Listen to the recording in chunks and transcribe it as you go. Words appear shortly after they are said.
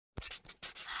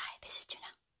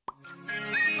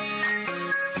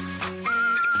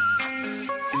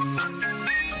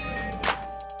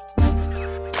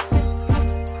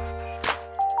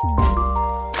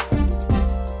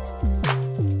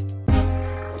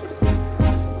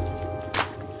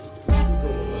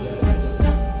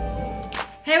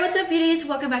beauties,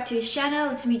 welcome back to this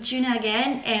channel. It's me, Juna,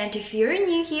 again, and if you're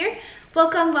new here,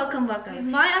 welcome. With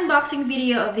my unboxing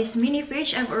video of this mini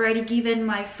fridge, I've already given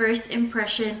my first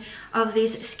impression of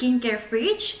this skincare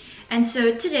fridge, and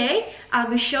so today I'll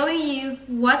be showing you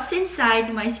what's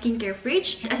inside my skincare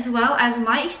fridge, as well as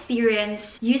my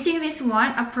experience using this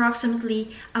one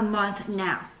approximately a month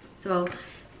now. So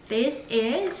this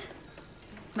is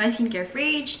my skincare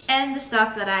fridge and the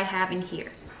stuff that I have in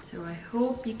here. So I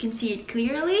hope you can see it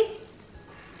clearly,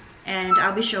 and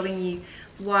I'll be showing you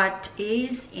what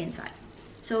is inside.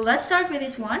 So let's start with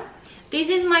this one. This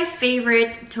is my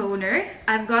favorite toner.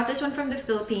 I've got this one from the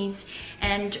Philippines,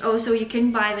 and also you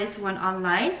can buy this one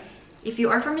online. If you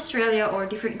are from Australia or a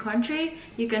different country,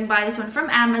 you can buy this one from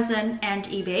Amazon and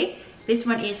eBay. This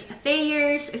one is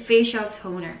Thayer's facial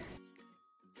toner,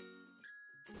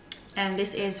 and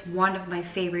this is one of my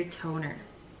favorite toner.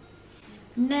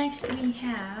 Next we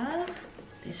have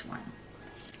this one,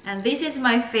 and this is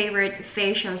my favorite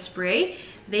facial spray.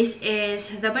 This is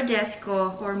the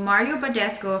Badescu or Mario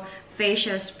Badescu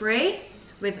facial spray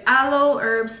with aloe,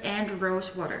 herbs, and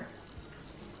rose water.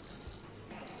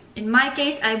 In my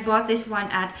case, I bought this one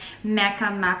at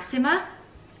Mecca Maxima.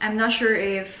 I'm not sure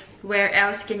if where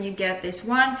else can you get this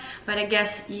one, but I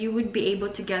guess you would be able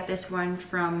to get this one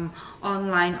from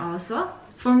online also.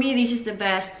 For me, this is the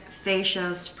best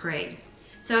facial spray.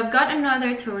 So I've got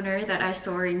another toner that I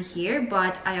store in here,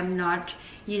 but I am not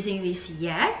using this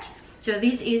yet. So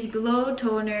this is Glow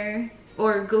Toner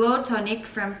or Glow Tonic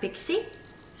from Pixi.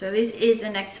 So this is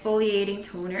an exfoliating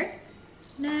toner.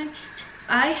 Next,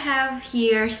 I have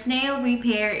here Snail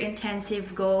Repair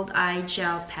Intensive Gold Eye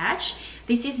Gel Patch.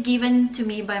 This is given to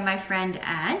me by my friend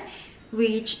Anne,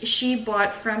 which she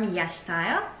bought from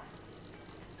YesStyle.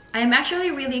 I am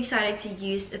actually really excited to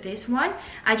use this one.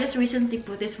 I just recently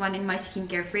put this one in my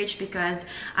skincare fridge because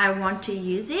I want to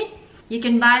use it. You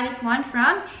can buy this one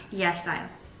from YesStyle.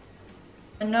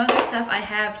 Another stuff I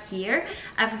have here,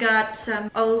 I've got some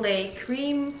Olay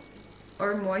cream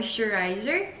or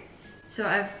moisturizer. So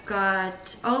I've got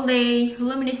Olay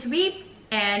Luminous Sweep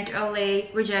and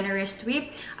Olay Regenerist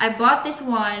Sweep. I bought this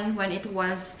one when it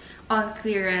was on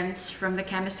clearance from the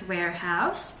Chemist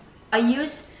Warehouse. I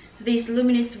use this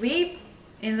Luminous Sweep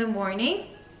in the morning,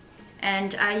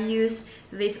 and I use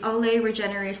this Olay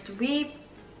Regenerist Sweep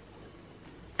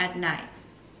at night.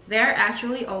 They're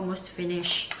actually almost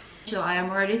finished, so I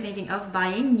am already thinking of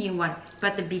buying new one,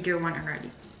 but the bigger one already.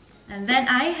 And then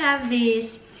I have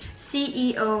this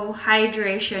CEO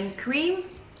Hydration Cream.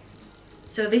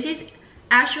 So this is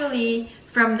actually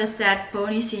from the set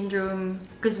Pony Syndrome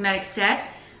cosmetic set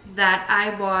that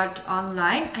I bought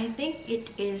online. I think it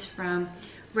is from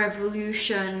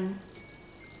Revolution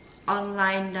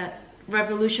online,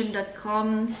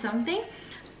 revolution.com something.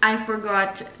 I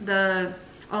forgot the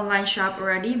online shop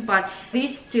already, but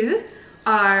these two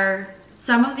are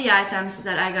some of the items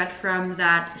that I got from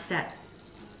that set.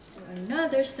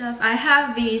 Another stuff, I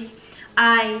have this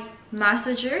eye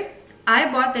massager. I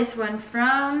bought this one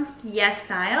from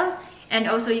YesStyle, and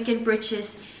also you can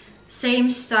purchase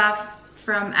same stuff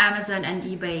from Amazon and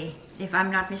eBay if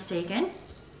I'm not mistaken.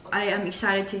 I am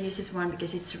excited to use this one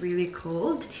because it's really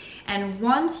cold, and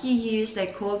once you use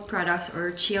like cold products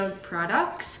or chilled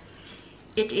products,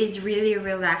 it is really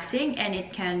relaxing and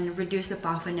it can reduce the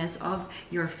puffiness of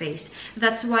your face.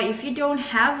 That's why if you don't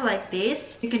have like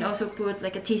this, you can also put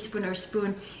like a teaspoon or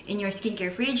spoon in your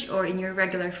skincare fridge or in your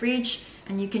regular fridge,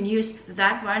 and you can use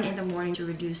that one in the morning to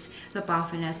reduce the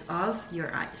puffiness of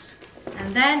your eyes.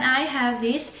 And then I have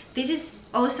this. This is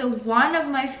also one of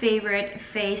my favorite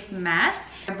face masks.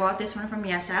 I bought this one from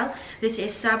YesStyle. This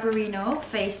is Saborino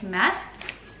face mask,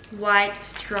 white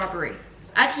strawberry.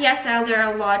 At YesStyle there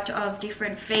are a lot of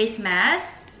different face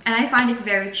masks, and I find it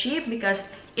very cheap because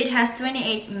it has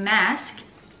 28 masks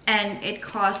and it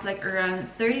costs like around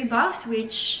 30 bucks,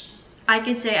 which I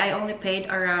could say I only paid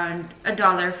around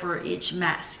 $1 for each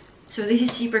mask. So this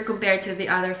is cheaper compared to the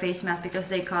other face masks because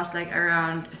they cost like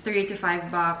around 3 to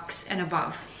 5 bucks and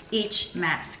above each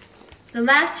mask. The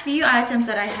last few items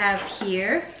that I have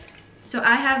here, so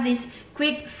I have this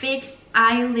Quick Fix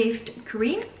Eye Lift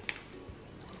Cream.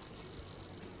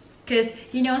 Because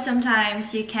you know,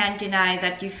 sometimes you can't deny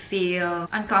that you feel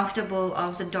uncomfortable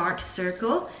of the dark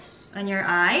circle on your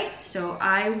eye. So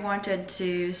I wanted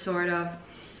to sort of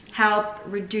help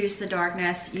reduce the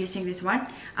darkness using this one.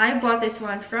 I bought this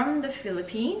one from the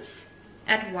Philippines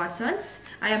at Watson's.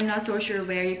 I am not so sure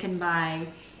where you can buy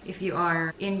if you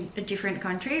are in a different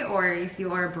country or if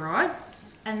you are abroad.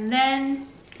 And then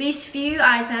these few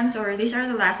items, or these are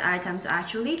the last items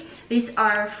actually, these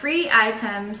are free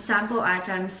items, sample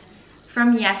items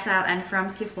from YesStyle and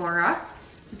from Sephora.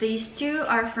 These two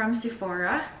are from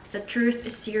Sephora, the Truth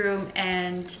Serum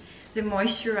and the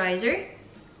moisturizer.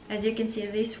 As you can see,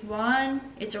 this one,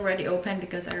 it's already open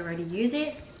because I already use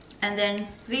it. And then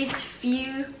these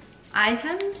few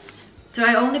items. So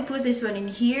I only put this one in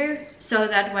here so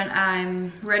that when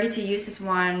I'm ready to use this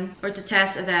one or to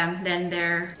test them, then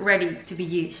they're ready to be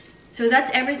used. So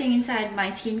that's everything inside my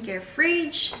skincare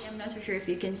fridge. I'm not so sure if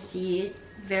you can see it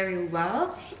very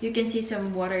well. You can see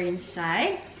some water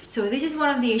inside. So this is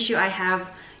one of the issues I have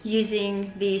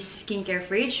using this skincare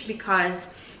fridge, because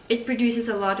it produces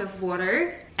a lot of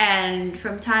water, and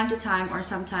from time to time or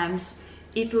sometimes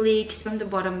it leaks from the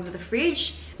bottom of the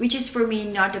fridge, which is for me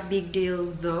not a big deal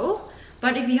though.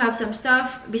 But if you have some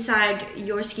stuff beside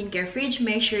your skincare fridge,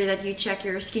 make sure that you check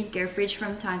your skincare fridge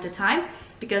from time to time,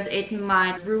 because it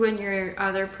might ruin your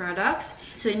other products.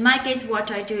 So in my case,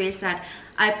 what I do is that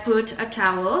I put a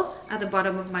towel at the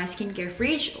bottom of my skincare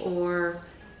fridge, or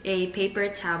a paper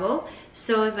towel,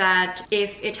 so that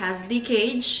if it has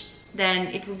leakage, then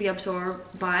it will be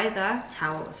absorbed by the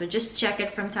towel. So just check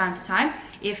it from time to time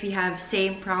if you have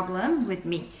same problem with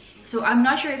me. So I'm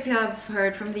not sure if you have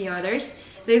heard from the others.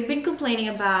 They've been complaining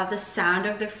about the sound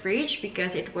of the fridge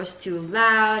because it was too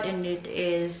loud and it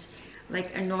is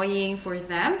like annoying for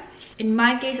them. In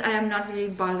my case, I am not really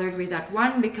bothered with that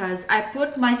one because I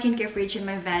put my skincare fridge in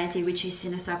my vanity, which is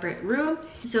in a separate room.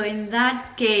 So in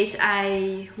that case,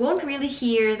 I won't really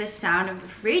hear the sound of the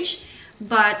fridge,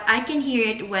 but I can hear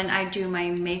it when I do my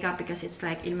makeup because it's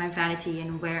like in my vanity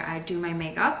and where I do my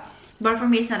makeup. But for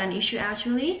me, it's not an issue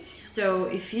actually. So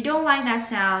if you don't like that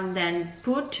sound, then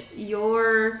put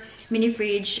your mini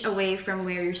fridge away from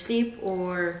where you sleep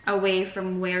or away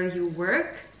from where you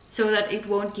work, so that it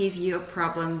won't give you a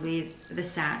problem with the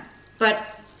sound.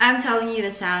 But I'm telling you,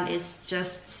 the sound is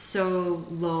just so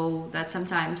low that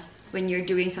sometimes when you're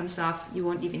doing some stuff, you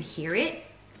won't even hear it.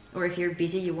 Or if you're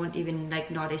busy, you won't even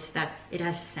like notice that it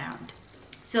has a sound.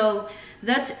 So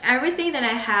that's everything that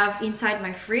I have inside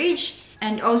my fridge,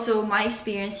 and also my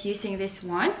experience using this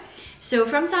one. So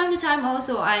from time to time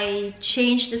also I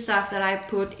change the stuff that I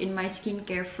put in my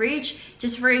skincare fridge.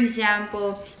 Just for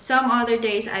example, some other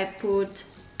days I put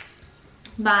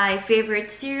my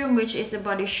favorite serum, which is the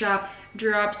Body Shop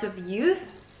Drops of Youth.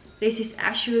 This is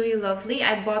actually lovely.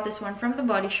 I bought this one from the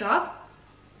Body Shop.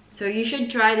 So you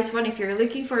should try this one if you're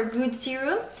looking for a good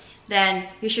serum. Then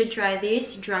you should try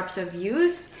this Drops of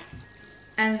Youth.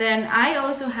 And then I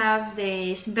also have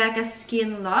this Becca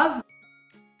Skin Love.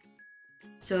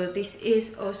 So this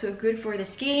is also good for the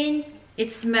skin.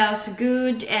 It smells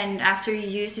good, and after you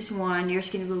use this one, your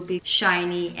skin will be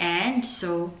shiny and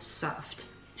so soft.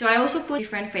 So I also put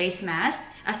different face masks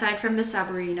aside from the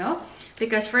Saborino,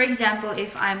 because for example,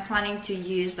 if I'm planning to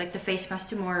use like the face mask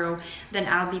tomorrow, then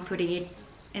I'll be putting it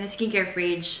in the skincare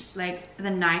fridge like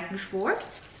the night before.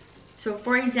 So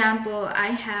for example, I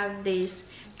have this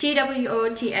TWO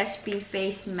TSP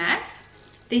face mask.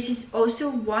 This is also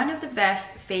one of the best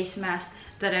face masks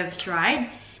that I've tried.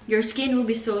 Your skin will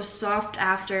be so soft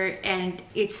after, and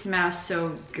it smells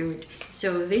so good.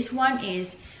 So this one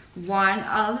is one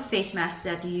of the face masks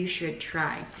that you should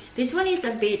try. This one is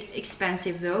a bit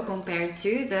expensive though compared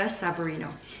to the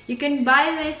Saborino. You can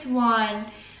buy this one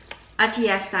at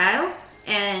Yes Style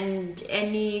and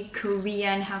any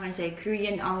Korean, how can I say,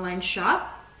 Korean online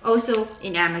shop, also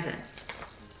in Amazon.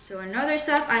 So another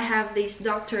stuff, I have these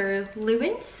Dr.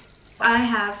 Lewin's. I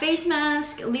have face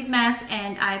mask, lip mask,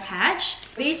 and eye patch.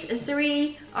 These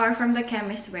three are from the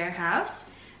Chemist Warehouse.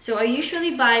 So I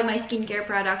usually buy my skincare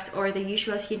products or the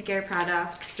usual skincare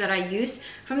products that I use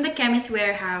from the Chemist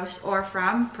Warehouse or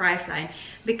from Priceline,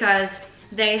 because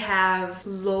they have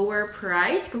lower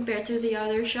price compared to the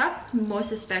other shops,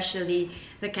 most especially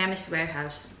the Chemist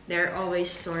Warehouse. They're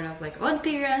always sort of like on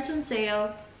clearance, on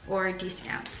sale, or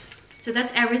discounts. So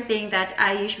that's everything that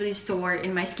I usually store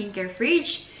in my skincare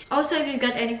fridge. Also, if you've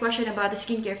got any question about the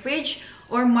skincare fridge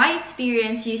or my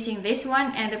experience using this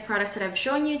one and the products that I've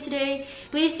shown you today,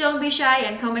 please don't be shy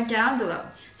and comment down below.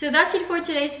 So that's it for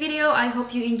today's video. I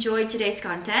hope you enjoyed today's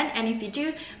content, and if you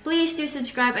do, please do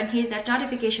subscribe and hit that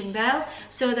notification bell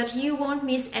so that you won't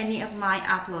miss any of my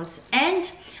uploads. And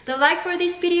the like for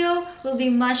this video will be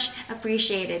much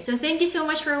appreciated. So thank you so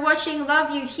much for watching.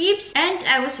 Love you heaps, and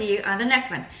I will see you on the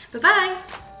next one. Bye bye.